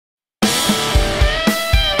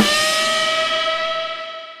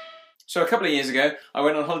So a couple of years ago, I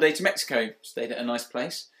went on holiday to Mexico, stayed at a nice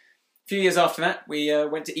place. A few years after that, we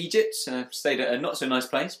went to Egypt, stayed at a not so nice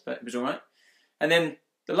place, but it was all right. And then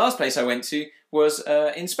the last place I went to was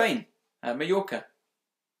in Spain, Mallorca.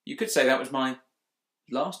 You could say that was my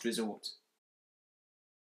last resort.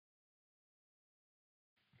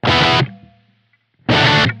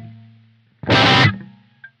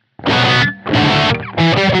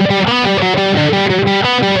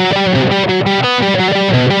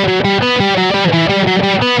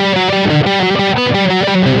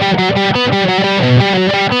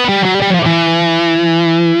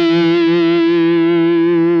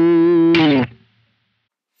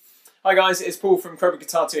 Hi guys, it's Paul from Crowborough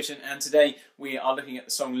Guitar Tuition, and today we are looking at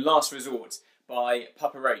the song Last Resort by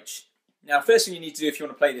Papa Roach. Now, first thing you need to do if you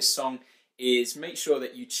want to play this song is make sure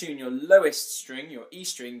that you tune your lowest string, your E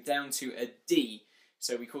string, down to a D.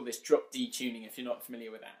 So we call this drop D tuning if you're not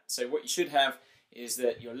familiar with that. So what you should have is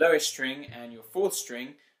that your lowest string and your fourth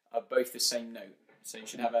string are both the same note. So you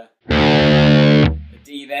should have a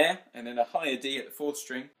D there, and then a higher D at the fourth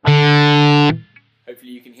string.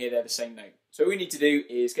 Hopefully you can hear they're the same note. So all we need to do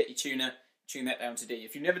is get your tuner, tune that down to D.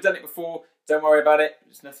 If you've never done it before, don't worry about it.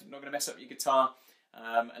 It's not going to mess up your guitar.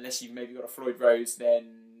 Unless you've maybe got a Floyd Rose,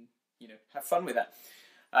 then have fun with that.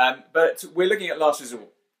 But we're looking at Last Resort.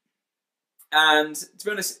 And to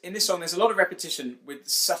be honest, in this song there's a lot of repetition with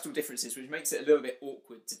subtle differences, which makes it a little bit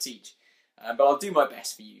awkward to teach. But I'll do my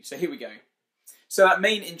best for you. So here we go. So that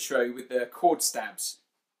main intro with the chord stabs.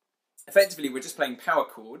 Effectively, we're just playing power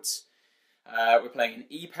chords. We're playing an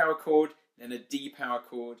E power chord, then a D power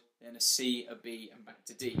chord, then a C, a B, and back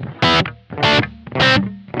to D.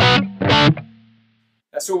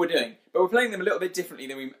 That's all we're doing. But we're playing them a little bit differently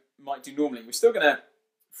than we might do normally. We're still going to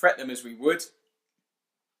fret them as we would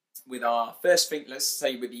with our first finger. Let's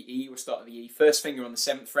say with the E, we'll start with the E. First finger on the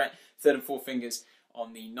 7th fret, third and fourth fingers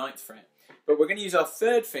on the 9th fret. But we're going to use our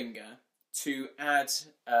third finger to add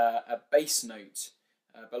a bass note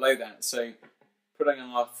below that. So putting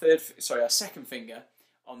our second finger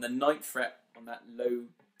on the 9th fret on that low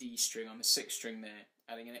D string on the 6th string there,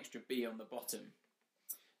 adding an extra B on the bottom.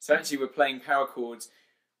 So actually we're playing power chords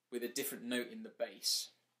with a different note in the bass.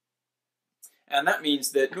 And that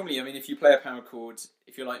means that normally, if you play a power chord,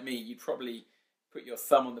 if you're like me, you'd probably put your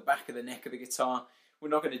thumb on the back of the neck of the guitar. We're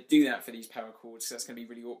not going to do that for these power chords, because that's going to be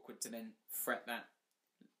really awkward to then fret that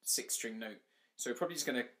 6th string note. So we're probably just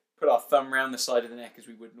going to put our thumb round the side of the neck as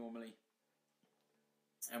we would normally.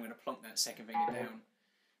 And we're going to plonk that second finger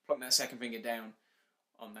down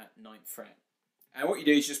on that 9th fret. And what you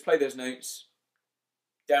do is just play those notes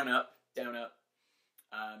down, up,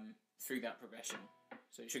 through that progression.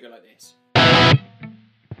 So it should go like this.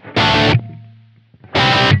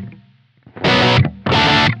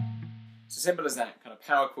 So simple as that, kind of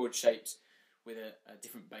power chord shapes with a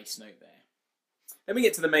different bass note there. Then we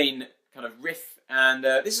get to the main kind of riff, and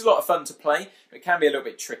this is a lot of fun to play, but it can be a little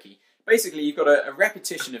bit tricky. Basically, you've got a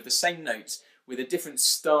repetition of the same notes with a different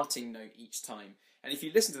starting note each time. And if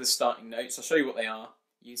you listen to the starting notes, I'll show you what they are.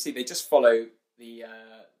 You can see they just follow the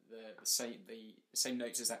same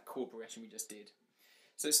notes as that chord progression we just did.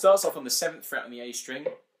 So it starts off on the 7th fret on the A string,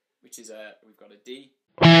 which is we've got a D.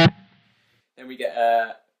 Then we get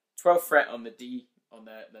a 12th fret on the D, on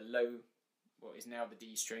the low, what is now the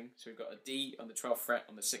D string. So we've got a D on the 12th fret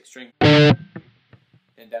on the 6th string. Then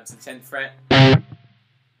down to the 10th fret.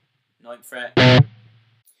 9th fret.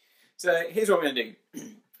 So here's what we're going to do.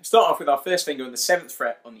 Start off with our first finger on the 7th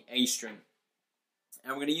fret on the A string.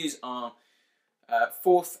 And we're going to use our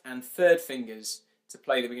 4th and 3rd fingers to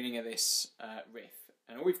play the beginning of this riff.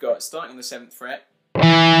 And all we've got, starting on the 7th fret.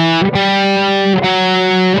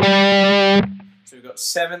 So we've got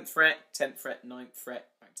 7th fret, 10th fret, 9th fret,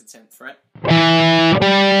 back to 10th fret.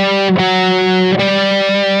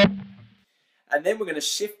 And then we're going to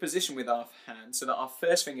shift position with our hand so that our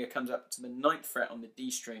first finger comes up to the 9th fret on the D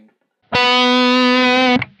string.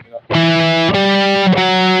 And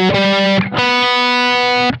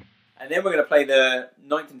then we're going to play the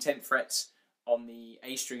 9th and 10th frets on the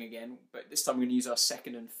A string again, but this time we're going to use our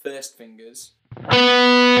 2nd and 1st fingers.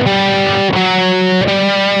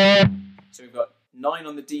 So we've got 9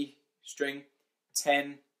 on the D string,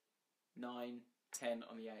 10, 9, 10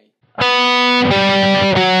 on the A.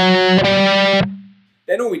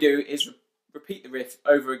 Then all we do is repeat the riff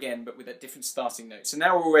over again, but with a different starting note. So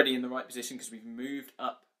now we're already in the right position because we've moved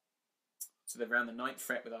up to around the 9th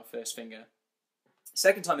fret with our first finger.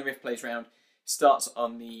 Second time the riff plays round, starts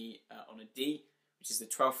on a D, which is the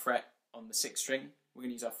 12th fret on the 6th string. We're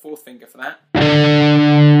going to use our 4th finger for that.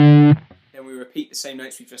 Then we repeat the same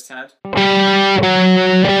notes we've just had.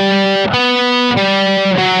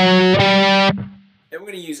 Then we're going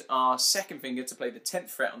going to use our second finger to play the 10th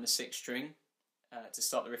fret on the 6th string to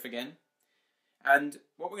start the riff again. And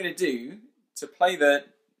what we're going to do to play the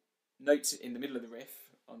notes in the middle of the riff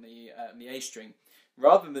on the A string,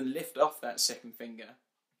 rather than lift off that second finger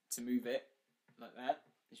to move it like that,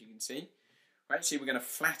 as you can see, we're going to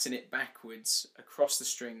flatten it backwards across the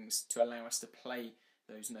strings to allow us to play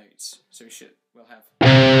those notes. So we'll have.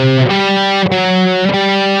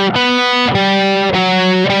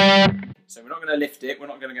 So we're not going to lift it, we're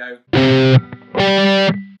not going to go.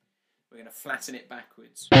 We're going to flatten it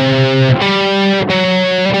backwards.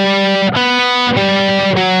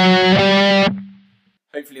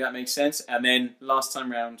 Hopefully that makes sense. And then last time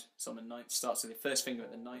round, it's on the 9th, starts with the first finger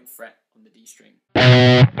at the 9th fret on the D string.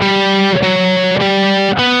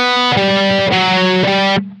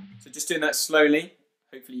 So just doing that slowly.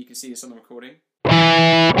 Hopefully you can see this on the recording.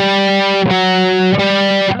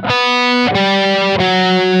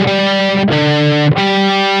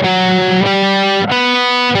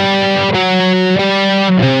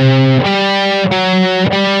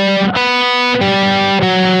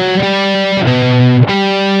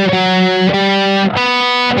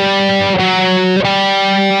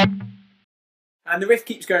 And the riff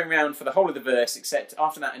keeps going round for the whole of the verse, except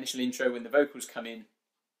after that initial intro, when the vocals come in,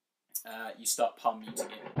 you start palm muting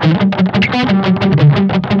it.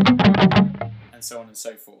 And so on and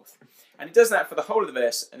so forth. And it does that for the whole of the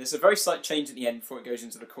verse, and there's a very slight change at the end before it goes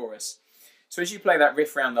into the chorus. So as you play that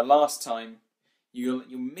riff round the last time, you'll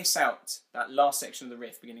miss out that last section of the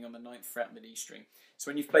riff beginning on the 9th fret on the D string. So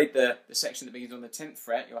when you've played the section that begins on the 10th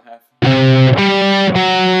fret, you'll have.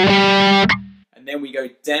 And then we go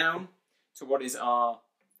down to what is our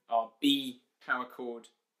B power chord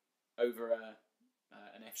over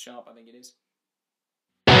an F sharp, I think it is.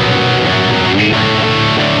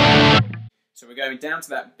 So we're going down to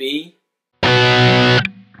that B and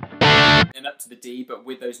up to the D, but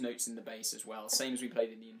with those notes in the bass as well, same as we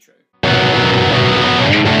played in the intro.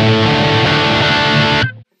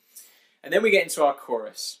 And then we get into our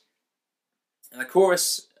chorus. And the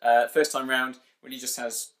chorus, first time round, really just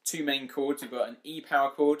has two main chords. We've got an E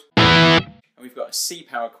power chord and we've got a C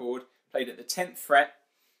power chord played at the 10th fret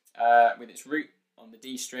with its root on the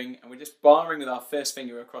D string, and we're just barring with our first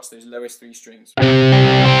finger across those lowest three strings.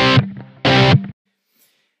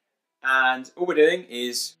 And all we're doing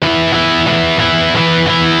is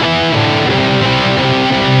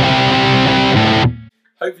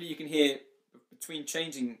hopefully you can hear between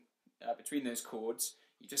changing between those chords,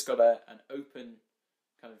 you've just got an open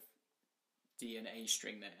kind of D and A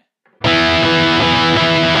string there.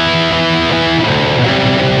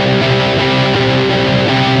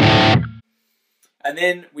 And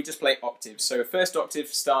then we just play octaves. So first octave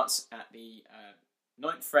starts at the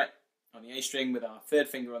 9th fret on the A string with our third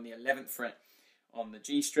finger on the 11th fret on the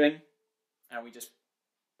G string. And we just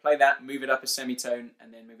play that, move it up a semitone,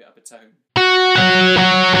 and then move it up a tone.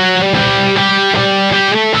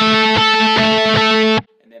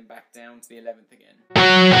 And then back down to the 11th again.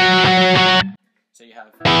 So you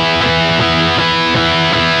have.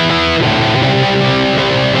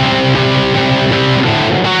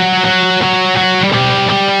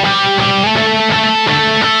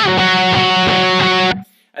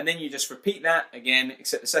 And then you just repeat that again,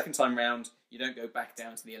 except the second time round, you don't go back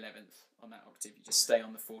down to the 11th on that octave. You just stay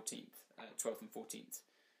on the 14th, 12th and 14th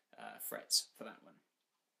frets for that one.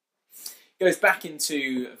 It goes back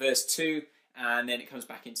into verse 2, and then it comes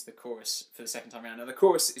back into the chorus for the second time round. Now the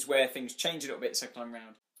chorus is where things change a little bit the second time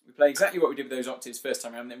round. We play exactly what we did with those octaves first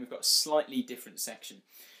time round, and then we've got a slightly different section.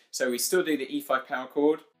 So we still do the E5 power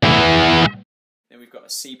chord, then we've got a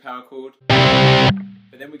C power chord,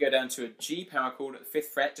 but then we go down to a G power chord at the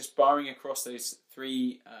 5th fret, just barring across those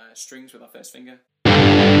three strings with our first finger.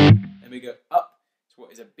 Then we go up to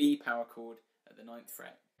what is a B power chord at the 9th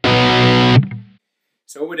fret.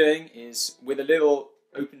 So all we're doing is, with a little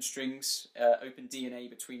open strings, open D and A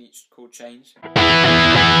between each chord change.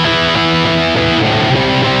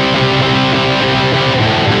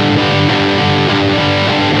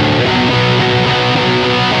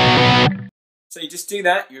 So you just do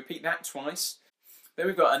that, you repeat that twice. Then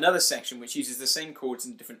we've got another section which uses the same chords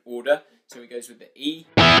in a different order. So it goes with the E,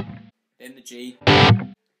 then the G,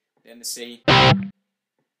 then the C, and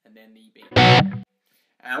then the B.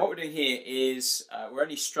 And what we're doing here is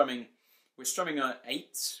we're strumming on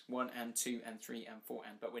 8, 1 and 2 and 3 and 4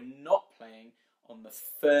 and, but we're not playing on the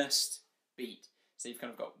first beat. So you've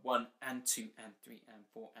kind of got 1 and 2 and 3 and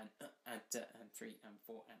 4 and 3 and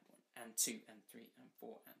 4 and 1 and 2 and 3 and 4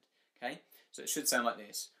 and. Okay? So it should sound like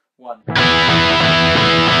this. 1.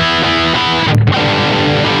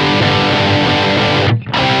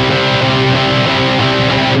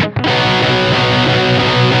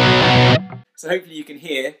 hopefully you can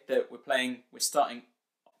hear that we're starting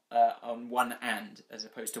on one and as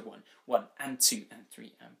opposed to one. 1 and 2 and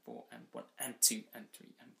 3 and 4 and 1 and 2 and 3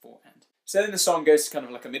 and 4 and. So then the song goes to kind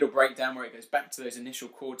of like a middle breakdown where it goes back to those initial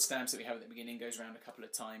chord stabs that we have at the beginning, goes around a couple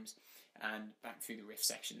of times and back through the riff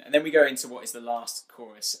section. And then we go into what is the last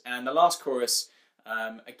chorus. And the last chorus,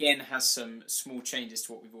 again, has some small changes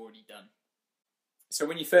to what we've already done. So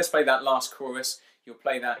when you first play that last chorus, you'll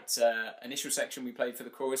play that initial section we played for the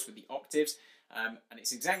chorus with the octaves. And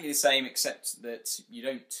it's exactly the same, except that you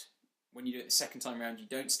don't, when you do it the second time around, you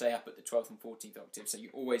don't stay up at the 12th and 14th octave, so you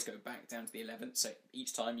always go back down to the 11th, so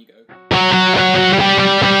each time you go.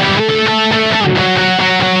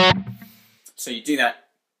 So you do that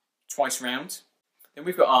twice round. Then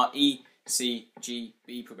we've got our E, C, G,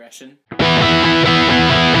 B progression.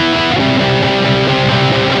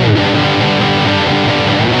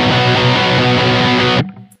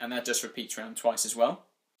 And that just repeats around twice as well.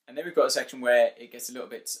 And then we've got a section where it gets a little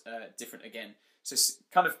bit different again. So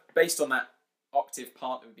kind of based on that octave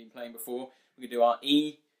part that we've been playing before, we're going to do our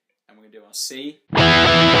E and we're going to do our C.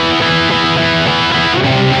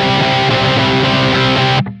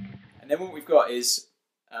 And then what we've got is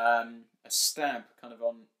a stab kind of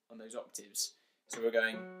on those octaves. So we're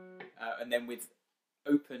going, and then with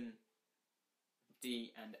open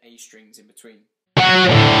D and A strings in between.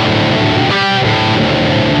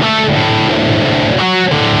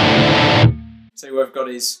 So what I've got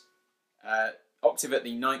is octave at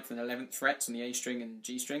the 9th and 11th frets on the A string and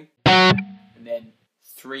G string, and then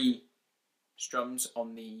 3 strums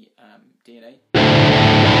on the D and A.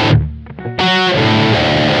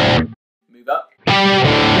 Move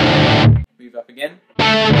up again,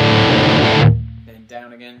 then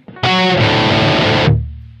down again.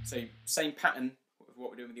 So same pattern of what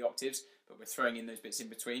we're doing with the octaves, but we're throwing in those bits in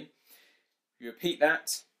between. You repeat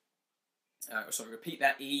that. Repeat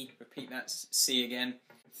that E, repeat that C again.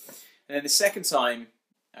 And then the second time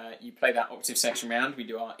you play that octave section round, we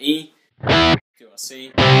do our E, do our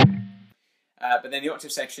C. But then the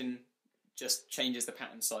octave section just changes the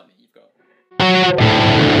pattern slightly. You've got.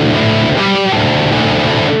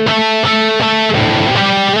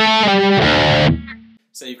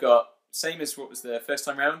 So you've got, same as what was the first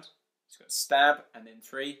time round. It's got stab and then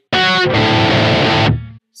 3.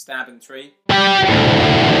 Stab and 3.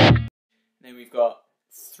 Then we've got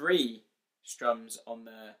 3 strums on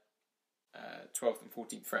the 12th and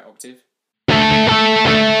 14th fret octave,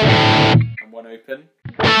 and 1 open.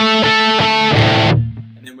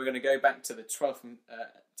 And then we're going to go back to the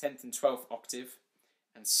 10th and 12th octave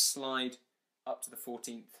and slide up to the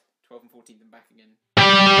 14th, 12th and 14th and back again.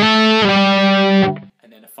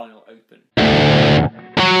 And then a final open.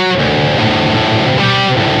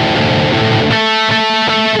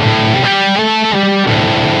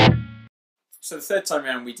 So the third time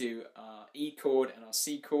round we do our E chord and our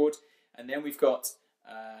C chord, and then we've got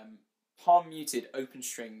palm muted open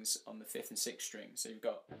strings on the 5th and 6th string. So you've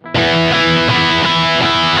got.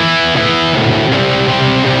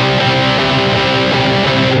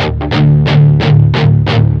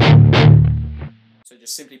 So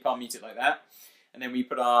just simply palm mute it like that, and then we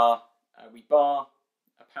put our we bar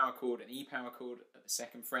a power chord, an E power chord at the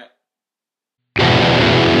 2nd fret.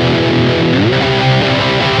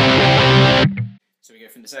 So we go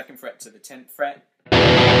from the 2nd fret to the 10th fret.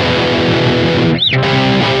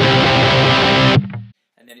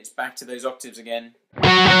 And then it's back to those octaves again.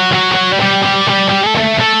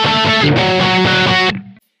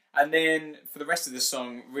 And then for the rest of the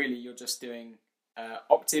song, really you're just doing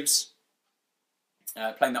octaves,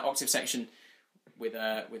 playing that octave section with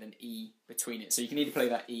an E between it. So you can either play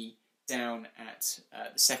that E down at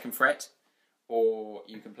the 2nd fret, or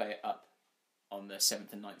you can play it up on the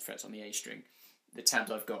 7th and 9th frets on the A string. The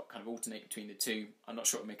tabs I've got kind of alternate between the two. I'm not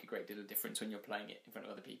sure it'll make a great deal of difference when you're playing it in front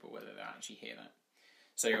of other people, whether they'll actually hear that.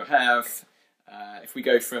 So you'll have, if we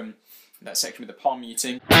go from that section with the palm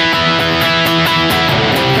muting,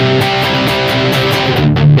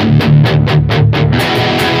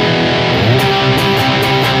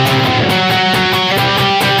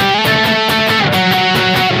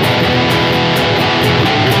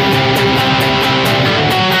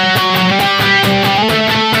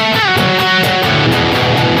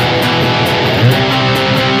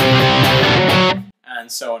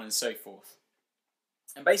 and so on and so forth.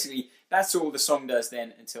 And basically, that's all the song does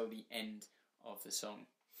then until the end of the song.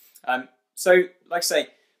 So, like I say,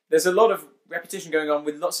 there's a lot of repetition going on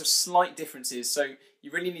with lots of slight differences, so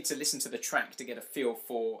you really need to listen to the track to get a feel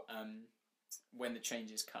for when the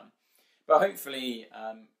changes come. But hopefully,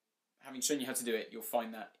 having shown you how to do it, you'll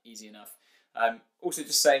find that easy enough. Also,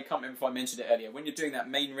 just say, I can't remember if I mentioned it earlier, when you're doing that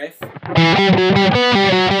main riff,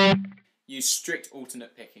 use strict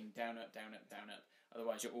alternate picking, down, up, down, up, down, up.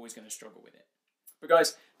 Otherwise, you're always going to struggle with it. But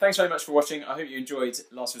guys, thanks very much for watching. I hope you enjoyed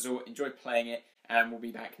Last Resort, enjoyed playing it, and we'll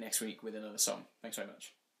be back next week with another song. Thanks very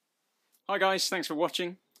much. Hi guys, thanks for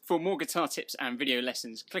watching. For more guitar tips and video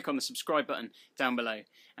lessons, click on the subscribe button down below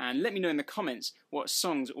and let me know in the comments what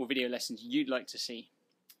songs or video lessons you'd like to see.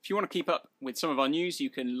 If you want to keep up with some of our news, you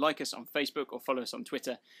can like us on Facebook or follow us on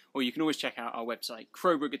Twitter, or you can always check out our website,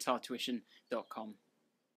 crowboroughguitartuition.com.